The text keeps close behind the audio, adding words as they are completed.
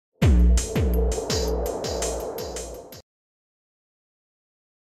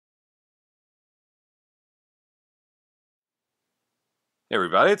Hey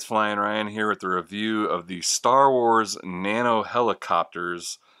everybody, it's Flyin Ryan here with the review of the Star Wars Nano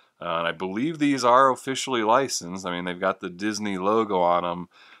Helicopters. And I believe these are officially licensed. I mean, they've got the Disney logo on them,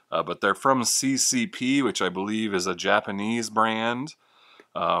 but they're from CCP, which I believe is a Japanese brand.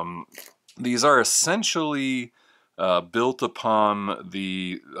 Um, these are essentially built upon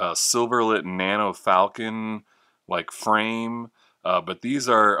the Silverlit Nano Falcon like frame. But these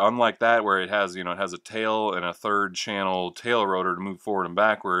are unlike that where it has, it has a tail and a third channel tail rotor to move forward and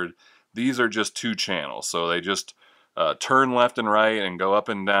backward. These are just two channels, so they just turn left and right and go up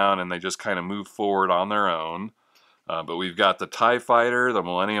and down, and they just kind of move forward on their own. But we've got the TIE Fighter, the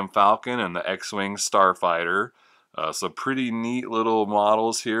Millennium Falcon, and the X-Wing Starfighter. So pretty neat little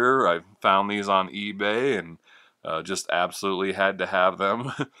models here. I found these on eBay and just absolutely had to have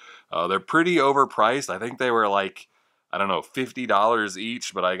them. They're pretty overpriced. I think they were like, I don't know, $50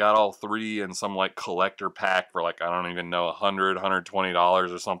 each, but I got all three in some like collector pack for like, I don't even know, $100,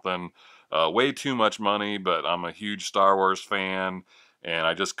 $120 or something. Way too much money, but I'm a huge Star Wars fan and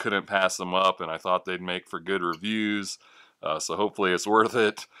I just couldn't pass them up, and I thought they'd make for good reviews. So hopefully it's worth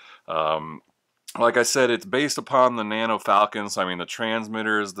it. Like I said, it's based upon the Nano Falcons. I mean, the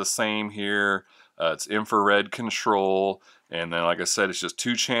transmitter is the same here. It's infrared control, and then like I said, it's just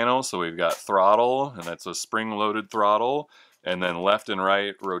two channels. So we've got throttle, and that's a spring-loaded throttle, and then left and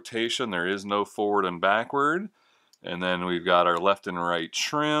right rotation. There is no forward and backward. And then we've got our left and right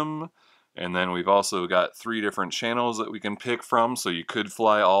trim, and then we've also got three different channels that we can pick from. So you could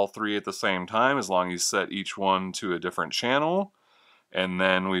fly all three at the same time as long as you set each one to a different channel. And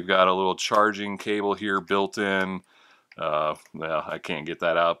then we've got a little charging cable here built in. Well, I can't get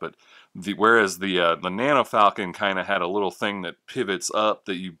that out, but whereas the Nano Falcon kind of had a little thing that pivots up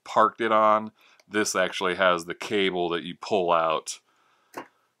that you parked it on, this actually has the cable that you pull out.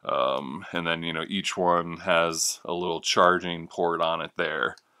 And then, each one has a little charging port on it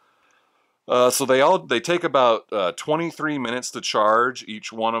there. So they take about 23 minutes to charge,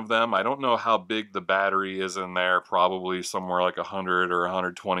 each one of them. I don't know how big the battery is in there, probably somewhere like 100 or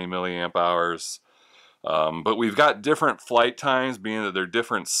 120 milliamp hours. But we've got different flight times, being that they're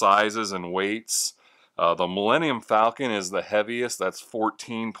different sizes and weights. The Millennium Falcon is the heaviest, that's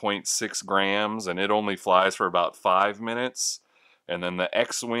 14.6 grams, and it only flies for about 5 minutes. And then the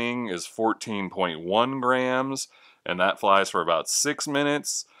X-Wing is 14.1 grams, and that flies for about 6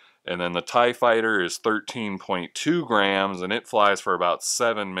 minutes. And then the TIE Fighter is 13.2 grams, and it flies for about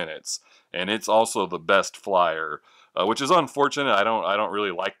 7 minutes. And it's also the best flyer, which is unfortunate. I don't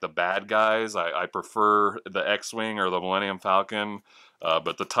really like the bad guys. I prefer the X-Wing or the Millennium Falcon,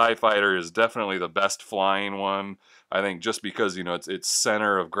 but the TIE Fighter is definitely the best flying one. I think just because, its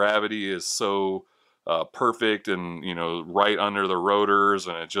center of gravity is so perfect and, right under the rotors,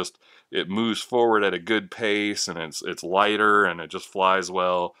 and it moves forward at a good pace, and it's lighter and it just flies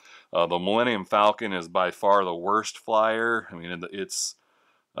well. The Millennium Falcon is by far the worst flyer. I mean, it's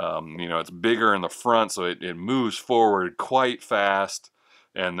bigger in the front, so it moves forward quite fast,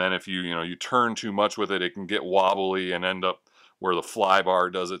 and then if you turn too much with it, it can get wobbly and end up where the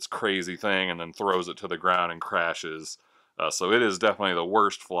flybar does its crazy thing and then throws it to the ground and crashes. So it is definitely the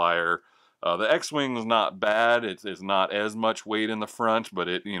worst flyer. The X-Wing is not bad. It's not as much weight in the front, but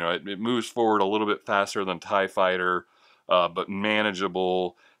it moves forward a little bit faster than TIE Fighter, but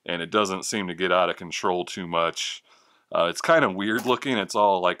manageable, and it doesn't seem to get out of control too much. It's kind of weird looking. It's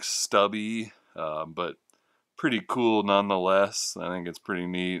all like stubby, but pretty cool nonetheless. I think it's pretty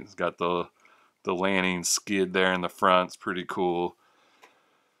neat. It's got the landing skid there in the front. It's pretty cool.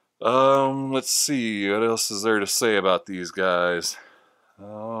 Let's see, what else is there to say about these guys?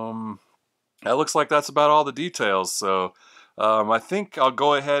 That looks like that's about all the details. So I think I'll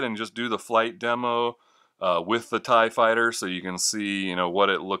go ahead and just do the flight demo with the TIE Fighter, so you can see what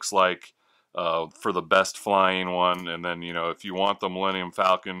it looks like for the best flying one. And then if you want the Millennium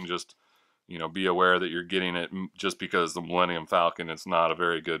Falcon, just be aware that you're getting it just because the Millennium Falcon is not a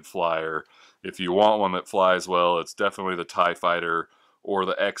very good flyer. If you want one that flies well, it's definitely the TIE Fighter, or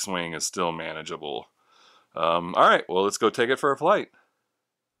the X-Wing is still manageable. Alright, well, let's go take it for a flight.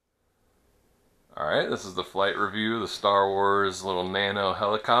 Alright, this is the flight review of the Star Wars little Nano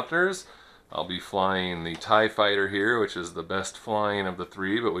Helicopters. I'll be flying the TIE Fighter here, which is the best flying of the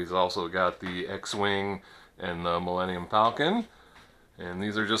three, but we've also got the X-Wing and the Millennium Falcon. And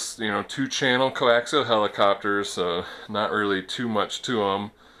these are just, two-channel coaxial helicopters, so not really too much to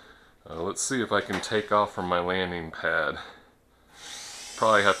them. Let's see if I can take off from my landing pad.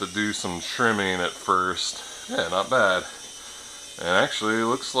 Probably have to do some trimming at first. Yeah, not bad. And actually, it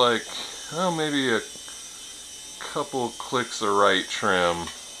looks like, well, maybe a couple clicks of right trim.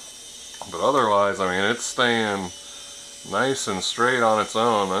 But otherwise, I mean, it's staying nice and straight on its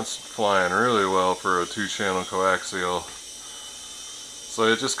own. That's flying really well for a 2-channel coaxial. So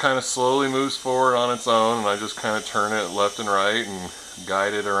it just kind of slowly moves forward on its own, and I just kind of turn it left and right and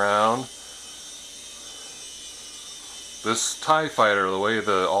guide it around. This TIE fighter, the way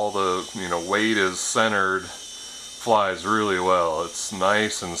all the weight is centered, flies really well. It's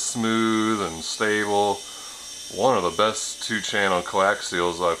nice and smooth and stable. One of the best 2-channel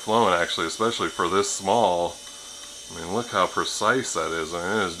coaxials I've flown, actually, especially for this small. I mean, look how precise that is. I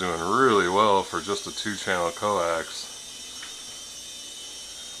mean, it is doing really well for just a 2-channel coax.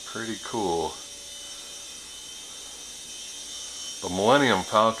 Pretty cool. The Millennium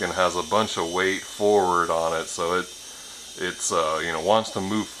Falcon has a bunch of weight forward on it, so it's wants to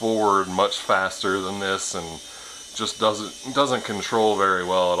move forward much faster than this, and just doesn't control very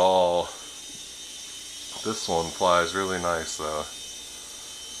well at all. This one flies really nice though.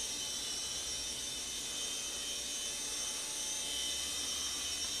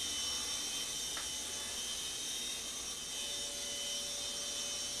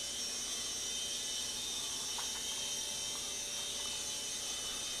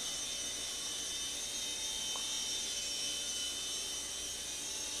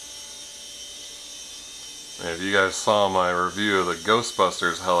 If you guys saw my review of the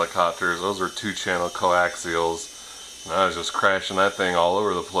Ghostbusters helicopters, those were 2-channel coaxials, and I was just crashing that thing all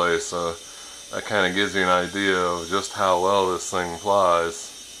over the place, so that kind of gives you an idea of just how well this thing flies.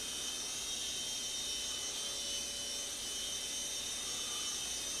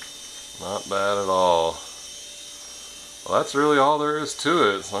 Not bad at all. Well, that's really all there is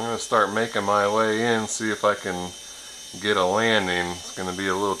to it, so I'm going to start making my way in, see if I can get a landing. It's going to be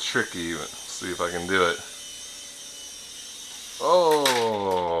a little tricky, but see if I can do it.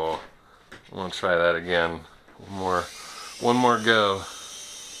 Oh, I'm gonna try that again. One more go.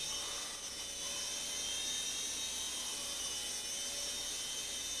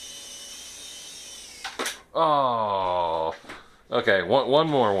 Oh, okay. One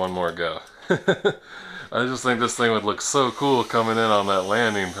more go. I just think this thing would look so cool coming in on that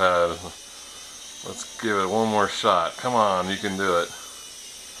landing pad. Let's give it one more shot. Come on, you can do it.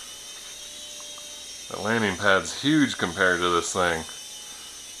 The landing pad's huge compared to this thing.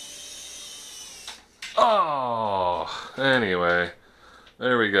 Oh, anyway,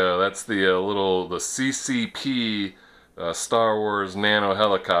 there we go. That's the the CCP Star Wars Nano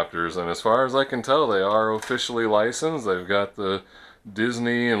Helicopters, and as far as I can tell, they are officially licensed. They've got the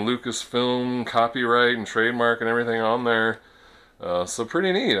Disney and Lucasfilm copyright and trademark and everything on there. So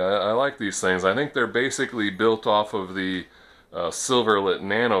pretty neat. I like these things. I think they're basically built off of the Silverlit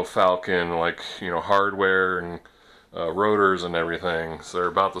Nano Falcon, like, hardware and rotors and everything. So they're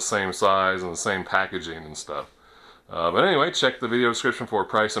about the same size and the same packaging and stuff. But anyway, check the video description for a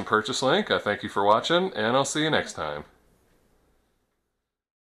price and purchase link. I thank you for watching, and I'll see you next time.